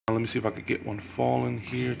Let me see if I could get one falling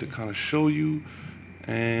here to kind of show you.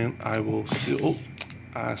 And I will still... Oh,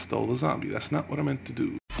 I stole the zombie. That's not what I meant to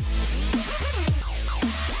do.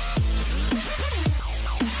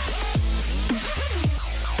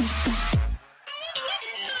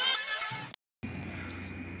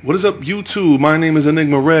 What is up, YouTube? My name is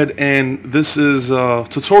Enigma Red, and this is a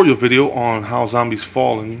tutorial video on how zombies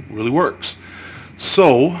falling really works.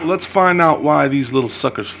 So let's find out why these little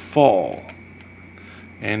suckers fall.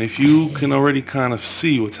 And if you can already kind of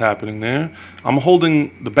see what's happening there, I'm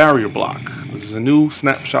holding the barrier block. This is a new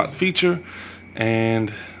snapshot feature,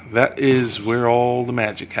 and that is where all the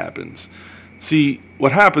magic happens. See,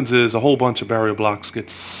 what happens is a whole bunch of barrier blocks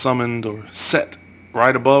get summoned or set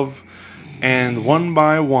right above, and one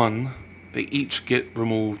by one they each get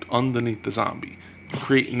removed underneath the zombie,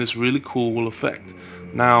 creating this really cool effect.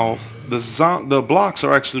 Now the blocks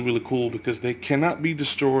are actually really cool because they cannot be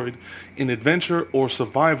destroyed in adventure or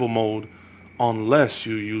survival mode unless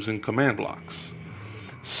you're using command blocks.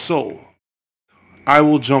 So I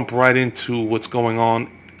will jump right into what's going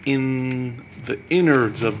on in the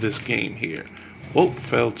innards of this game here. Oh,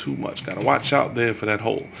 fell too much. Gotta watch out there for that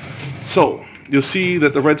hole. So you'll see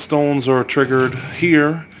that the redstones are triggered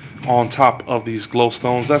here on top of these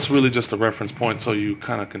glowstones. That's really just a reference point so you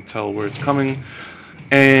kind of can tell where it's coming.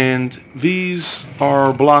 And these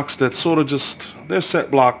are blocks that sort of just, they're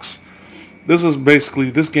set blocks.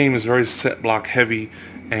 This game is very set block heavy,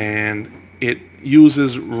 and it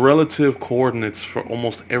uses relative coordinates for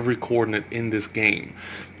almost every coordinate in this game.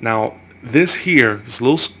 Now this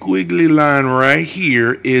little squiggly line right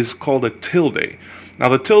here is called a tilde. Now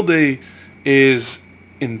the tilde is,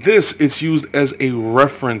 it's used as a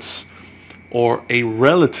reference or a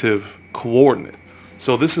relative coordinate.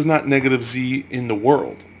 So this is not negative z in the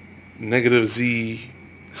world, negative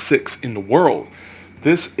z6 in the world.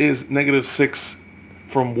 This is negative 6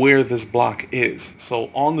 from where this block is. So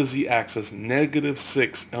on the z-axis, negative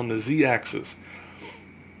 6 on the z-axis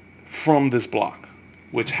from this block,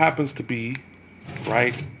 which happens to be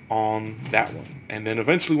right on that one. And then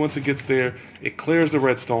eventually once it gets there, it clears the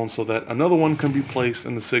redstone so that another one can be placed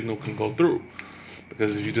and the signal can go through.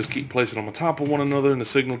 Because if you just keep placing them on top of one another and the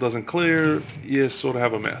signal doesn't clear, you sort of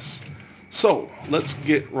have a mess. So let's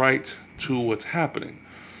get right to what's happening.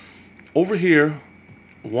 Over here,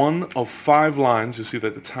 one of 5 lines, you'll see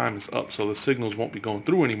that the time is up, so the signals won't be going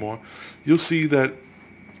through anymore. You'll see that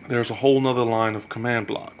there's a whole nother line of command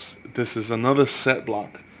blocks. This is another set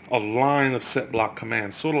block, a line of set block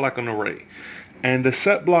commands, sort of like an array. And the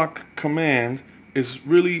set block command is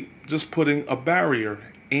really just putting a barrier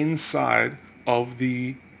inside of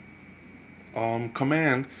the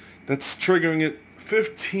command that's triggering it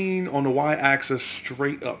 15 on the y-axis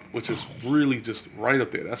straight up, which is really just right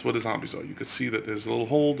up there. That's what the zombies are. You can see that there's a little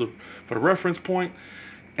hole for the reference point.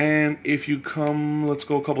 And if you come, let's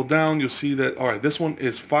go a couple down, you'll see that, all right, this one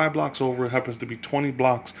is 5 blocks over. It happens to be 20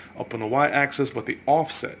 blocks up on the y-axis, but the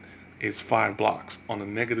offset is 5 blocks on the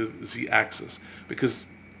negative z-axis, because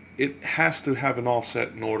it has to have an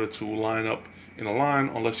offset in order to line up in a line,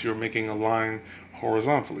 unless you're making a line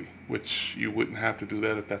horizontally, which you wouldn't have to do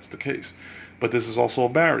that if that's the case. But this is also a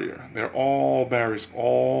barrier. They're all barriers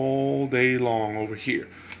all day long over here.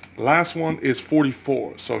 Last one is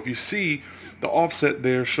 44. So if you see, the offset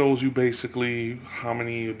there shows you basically how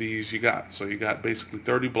many of these you got. So you got basically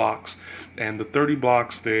 30 blocks, and the 30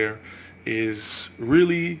 blocks there is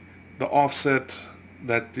really the offset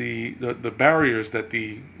that the barriers that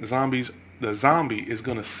the zombie is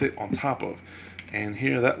going to sit on top of. And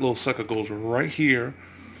here, that little sucker goes right here,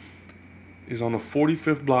 is on the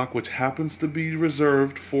 45th block, which happens to be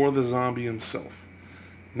reserved for the zombie himself.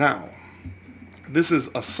 Now, this is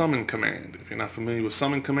a summon command. If you're not familiar with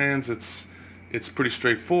summon commands, it's pretty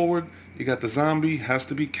straightforward. You got the zombie, has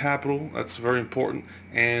to be capital, that's very important.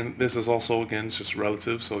 And this is also, again, it's just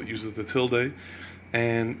relative, so it uses the tilde.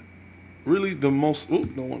 And really the most,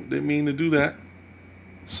 no one didn't mean to do that.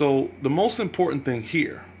 So the most important thing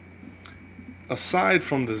here, aside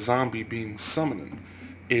from the zombie being summoning,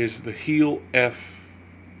 is the heal F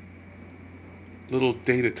little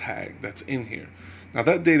data tag that's in here. Now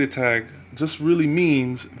that data tag just really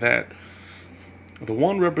means that the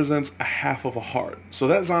 1 represents a half of a heart. So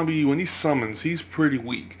that zombie, when he summons, he's pretty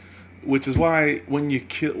weak, which is why when you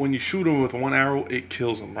shoot him with 1 arrow, it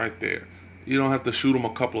kills him right there. You don't have to shoot him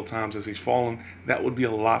a couple of times as he's falling. That would be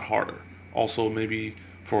a lot harder. Also, maybe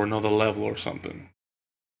for another level or something.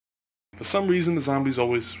 For some reason, the zombies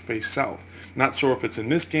always face south. Not sure if it's in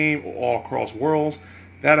this game or all across worlds.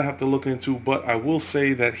 That I have to look into, but I will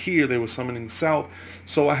say that here they were summoning south,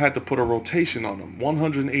 so I had to put a rotation on them,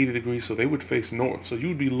 180 degrees, so they would face north. So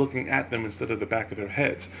you'd be looking at them instead of the back of their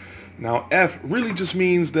heads. Now F really just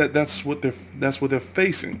means that that's what they're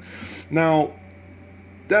facing. Now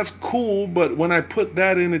that's cool, but when I put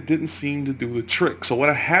that in, it didn't seem to do the trick. So what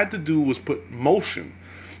I had to do was put motion.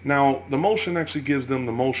 Now the motion actually gives them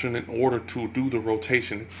the motion in order to do the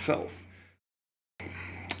rotation itself.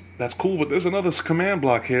 That's cool, but there's another command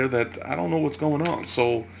block here that I don't know what's going on.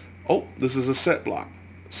 So, oh, this is a set block.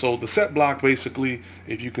 So the set block basically,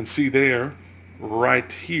 if you can see there,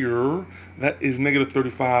 right here, that is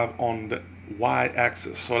 -35 on the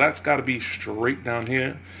y-axis. So that's got to be straight down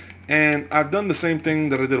here. And I've done the same thing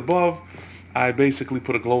that I did above. I basically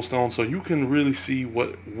put a glowstone so you can really see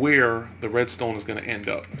where the redstone is going to end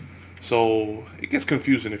up. So it gets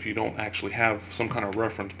confusing if you don't actually have some kind of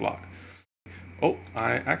reference block. Oh,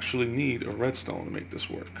 I actually need a redstone to make this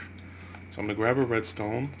work. So I'm going to grab a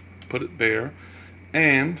redstone, put it there,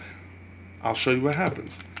 and I'll show you what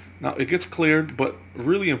happens. Now it gets cleared, but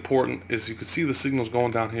really important is you can see the signals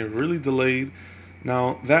going down here, really delayed.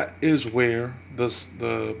 Now that is where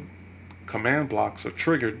the command blocks are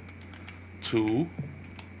triggered to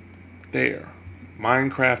there,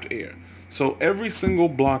 Minecraft Air. So every single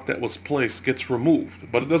block that was placed gets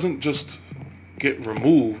removed, but it doesn't just get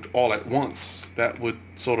removed all at once. That would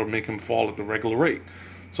sort of make him fall at the regular rate.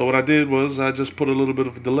 So what I did was I just put a little bit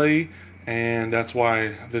of a delay, and that's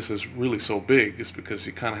why this is really so big. It's because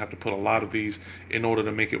you kind of have to put a lot of these in order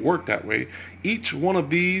to make it work that way. Each one of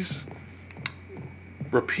these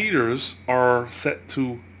repeaters are set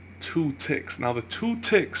to 2 ticks. Now the 2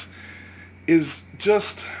 ticks is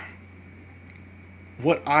just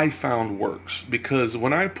what I found works, because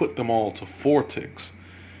when I put them all to 4 ticks,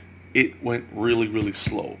 it went really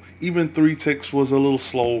slow. Even 3 ticks was a little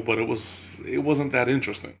slow, but it wasn't that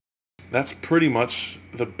interesting. That's pretty much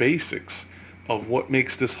the basics of what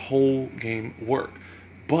makes this whole game work.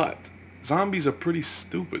 But zombies are pretty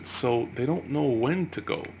stupid, so they don't know when to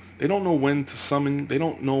go. They don't know when to summon. They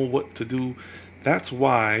don't know what to do. That's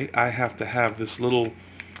why I have to have this little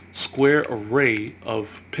square array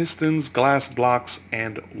of pistons, glass blocks,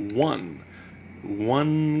 and one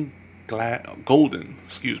golden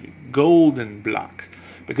block,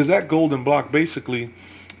 because that golden block basically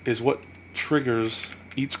is what triggers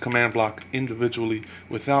each command block individually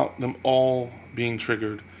without them all being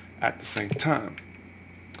triggered at the same time.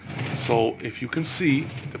 So if you can see,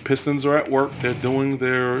 the pistons are at work. They're doing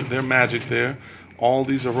their magic there. All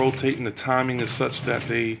these are rotating. The timing is such that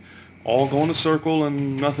they all go in a circle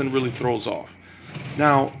and nothing really throws off.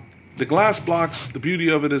 Now the glass blocks, the beauty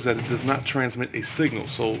of it is that it does not transmit a signal,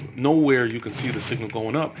 so nowhere you can see the signal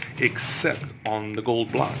going up except on the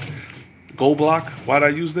gold block. Gold block, why'd I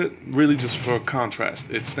use it? Really just for contrast.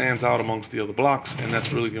 It stands out amongst the other blocks, and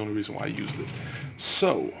that's really the only reason why I used it.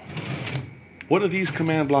 So, what do these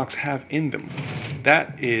command blocks have in them?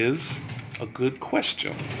 That is a good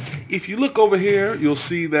question. If you look over here, you'll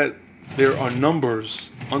see that there are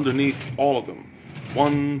numbers underneath all of them.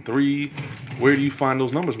 1, 3, where do you find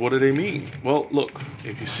those numbers? What do they mean? Well, look,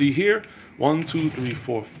 if you see here, 1, 2, 3,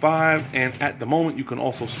 4, 5, and at the moment you can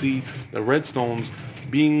also see the redstones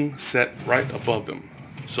being set right above them.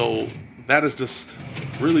 So that is just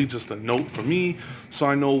really just a note for me, so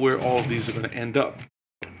I know where all of these are going to end up.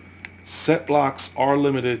 Set blocks are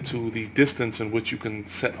limited to the distance in which you can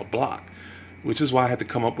set a block, which is why I had to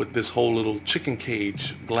come up with this whole little chicken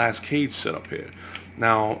cage, glass cage setup here.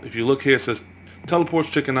 Now, if you look here, it says teleports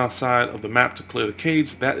chicken outside of the map to clear the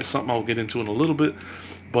cage. That is something I'll get into in a little bit,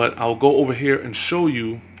 but I'll go over here and show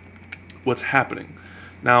you what's happening.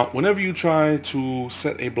 Now, whenever you try to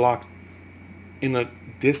set a block in a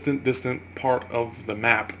distant part of the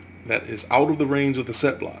map that is out of the range of the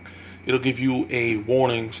set block, it'll give you a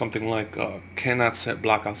warning, something like cannot set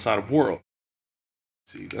block outside of world.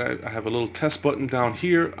 See, I have a little test button down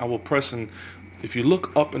here. I will press, and if you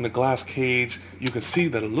look up in the glass cage, you can see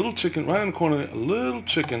that a little chicken right in the corner, a little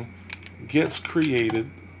chicken gets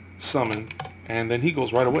created, summoned, and then he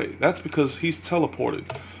goes right away. That's because he's teleported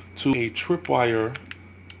to a tripwire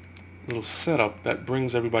little setup that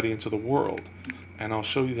brings everybody into the world, and I'll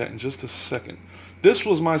show you that in just a second. This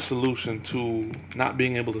was my solution to not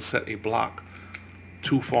being able to set a block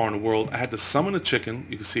too far in the world. I had to summon a chicken.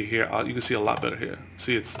 You can see here, you can see a lot better here.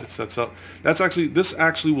 See, it sets up. This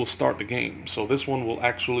actually will start the game. So this one will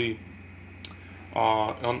actually,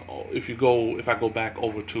 if I go back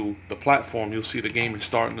over to the platform, you'll see the game is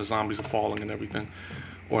starting, the zombies are falling and everything.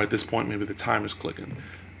 Or at this point, maybe the timer's clicking.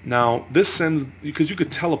 Now this sends, because you could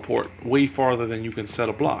teleport way farther than you can set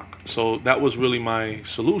a block. So that was really my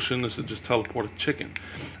solution, is to just teleport a chicken.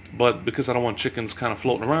 But because I don't want chickens kind of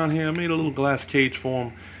floating around here, I made a little glass cage for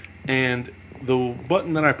him. And the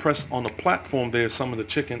button that I pressed on the platform there summoned the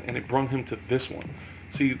chicken, and it brought him to this one.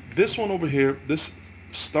 See, this one over here, this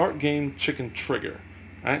start game chicken trigger.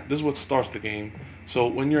 Right? This is what starts the game. So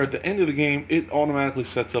when you're at the end of the game, it automatically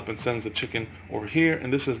sets up and sends the chicken over here,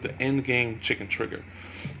 and this is the end game chicken trigger.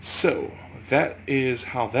 So that is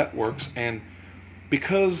how that works. And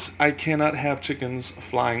because I cannot have chickens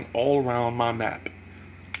flying all around my map,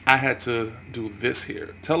 I had to do this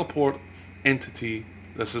here. Teleport entity.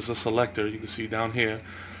 This is a selector you can see down here.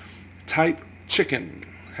 Type chicken.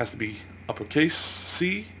 Has to be uppercase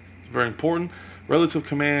C. Very important. Relative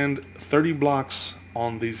command 30 blocks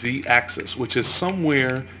on the Z axis, which is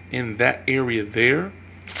somewhere in that area there.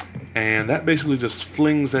 And that basically just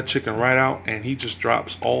flings that chicken right out, and he just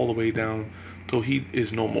drops all the way down till he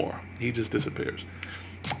is no more. He just disappears.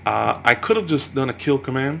 I could have just done a kill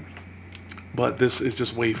command, but this is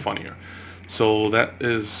just way funnier. So that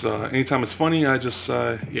is, anytime it's funny, I just,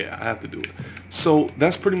 yeah, I have to do it. So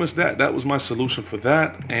that's pretty much that. That was my solution for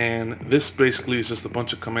that. And this basically is just a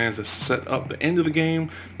bunch of commands that set up the end of the game.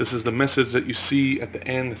 This is the message that you see at the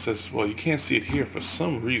end. It says, well, you can't see it here for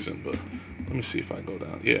some reason, but let me see if I go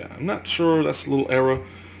down. Yeah, I'm not sure. That's a little error.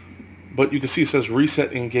 But you can see it says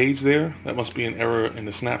reset engage there. That must be an error in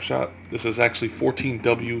the snapshot. This is actually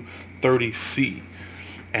 14W30C.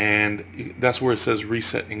 And that's where it says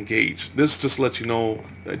reset engage. This just lets you know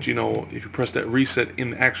that, you know, if you press that reset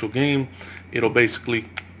in the actual game, it'll basically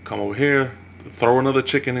come over here, throw another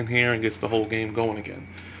chicken in here, and gets the whole game going again.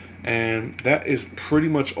 And that is pretty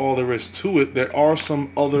much all there is to it. There are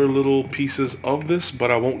some other little pieces of this, but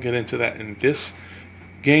I won't get into that in this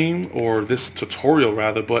game, or this tutorial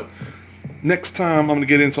rather. But next time I'm going to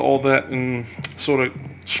get into all that and sort of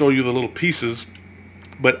show you the little pieces,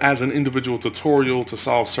 but as an individual tutorial to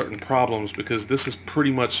solve certain problems, because this is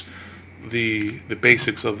pretty much the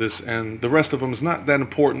basics of this, and the rest of them is not that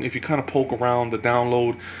important. If you kind of poke around the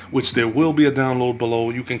download, which there will be a download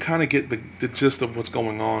below, you can kind of get the gist of what's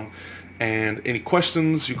going on. And any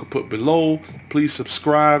questions you can put below. Please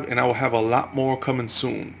subscribe, and I will have a lot more coming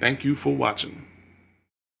soon. Thank you for watching.